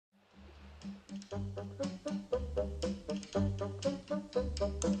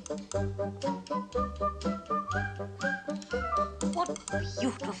What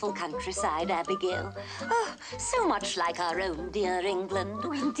beautiful countryside, Abigail. Oh, so much like our own dear England.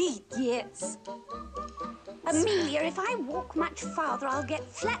 Oh, indeed, yes. Amelia, if I walk much farther, I'll get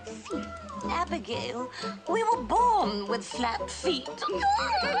flat feet. Abigail, we were born with flat feet.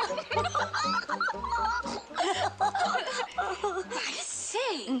 I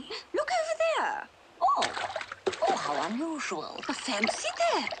say, look over there. Oh, how unusual. Fancy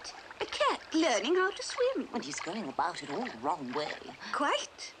that. A cat learning how to swim. And he's going about it all the wrong way.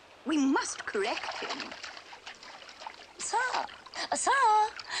 Quite. We must correct him. Sir,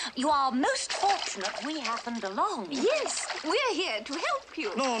 you are most fortunate we happened along. Yes, we're here to help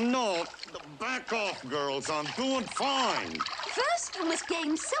you. No. Back off, girls. I'm doing fine. First, you must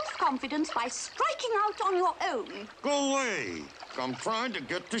gain self-confidence by striking out on your own. Go away. I'm trying to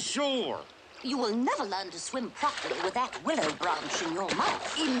get to shore. You will never learn to swim properly with that willow branch in your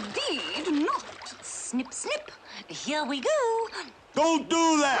mouth. Indeed not. Snip, snip. Here we go. Don't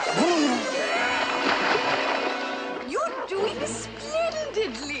do that! You're doing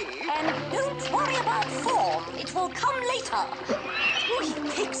splendidly. And don't worry about form. It will come later. Oh, he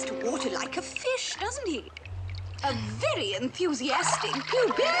takes to water like a fish, doesn't he? A very enthusiastic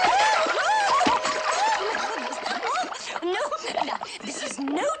pupil. No, this is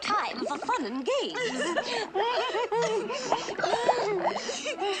no time for fun and games.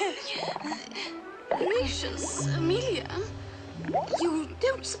 Gracious, Amelia. You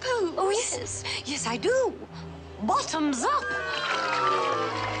don't suppose... Oh, yes, I do. Bottoms up.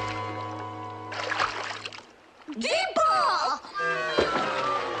 Deeper!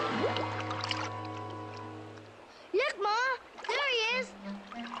 Look, Ma, there he is.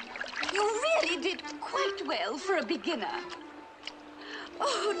 You really did quite well for a beginner.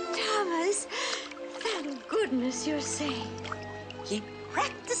 Oh, Thomas, thank goodness you're safe. Keep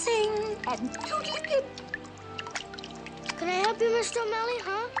practicing. And toodly-pip. Can I help you, Mr. O'Malley,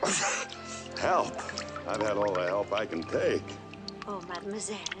 huh? Help? I've had all the help I can take. Oh,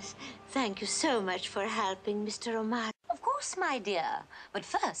 mademoiselle, thank you so much for helping Mr. O'Malley. Of course, my dear. But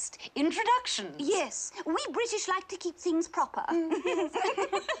first, introductions. Yes, we British like to keep things proper.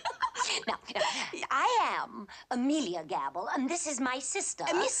 Now, I am Amelia Gabble, and this is my sister.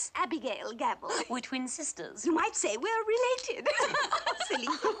 Miss Abigail Gabble. We're twin sisters. You might say we're related. Silly.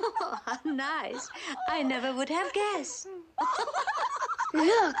 Oh, how nice. I never would have guessed.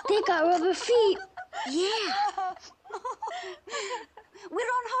 Look, they got rubber feet. Yeah. We're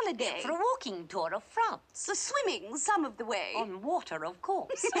on holiday. For a walking tour of France. So swimming some of the way. On water, of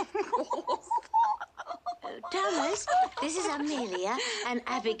course. Thomas, this is Amelia and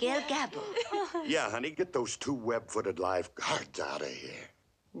Abigail Gabble. Yeah, honey, get those two web-footed lifeguards out of here.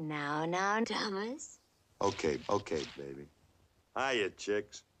 Now, Thomas. Okay, baby. Hiya,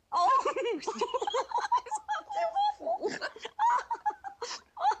 chicks. Oh.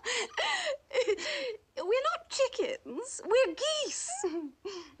 We're not chickens. We're geese.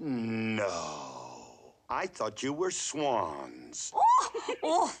 No. I thought you were swans.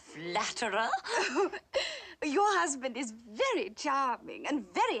 Oh, flatterer. Your husband is very charming and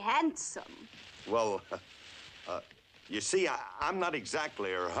very handsome. Well, you see, I'm not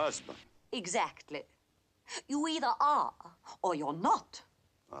exactly her husband. Exactly. You either are or you're not.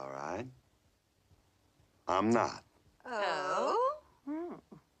 All right. I'm not. Oh?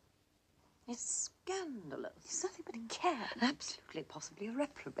 It's scandalous. He's nothing but a cat. Absolutely, possibly a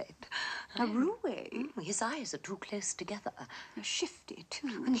reprobate. A roue. His eyes are too close together. Shifty,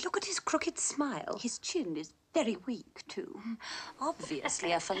 too. And look at his crooked smile. His chin is very weak, too.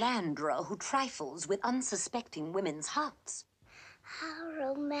 Obviously a philanderer who trifles with unsuspecting women's hearts. How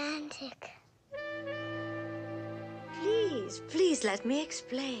romantic. Please let me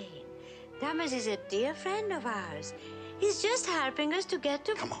explain. Thomas is a dear friend of ours. He's just helping us to get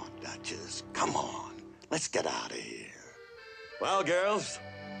to... Come on, Duchess. Come on. Let's get out of here. Well, girls,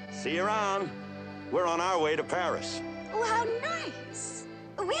 see you around. We're on our way to Paris. Oh, how nice.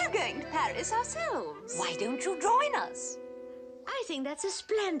 We're going to Paris ourselves. Why don't you join us? I think that's a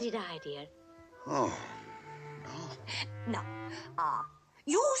splendid idea. Oh, no. No.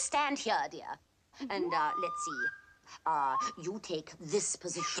 You stand here, dear. And, let's see. You take this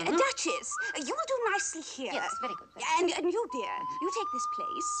position. Duchess, you will do nicely here. Yes, very good. And you, dear, you take this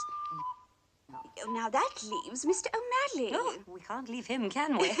place. No. Now that leaves Mr. O'Malley. No, we can't leave him,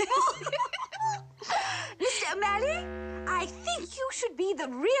 can we? Mr. O'Malley, I think you should be the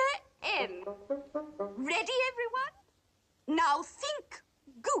rear end. Ready, everyone? Now think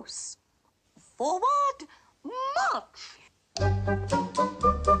goose. Forward, march!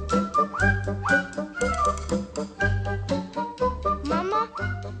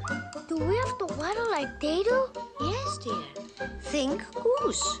 paddle like they do? Yes, dear. Think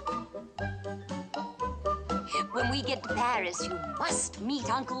goose. When we get to Paris, you must meet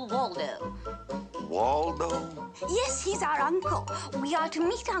Uncle Waldo. Waldo? Yes, he's our uncle. We are to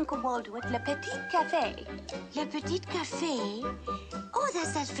meet Uncle Waldo at Le Petit Café. Le Petit Café? Oh,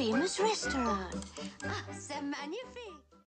 that's that famous restaurant. Ah, c'est magnifique.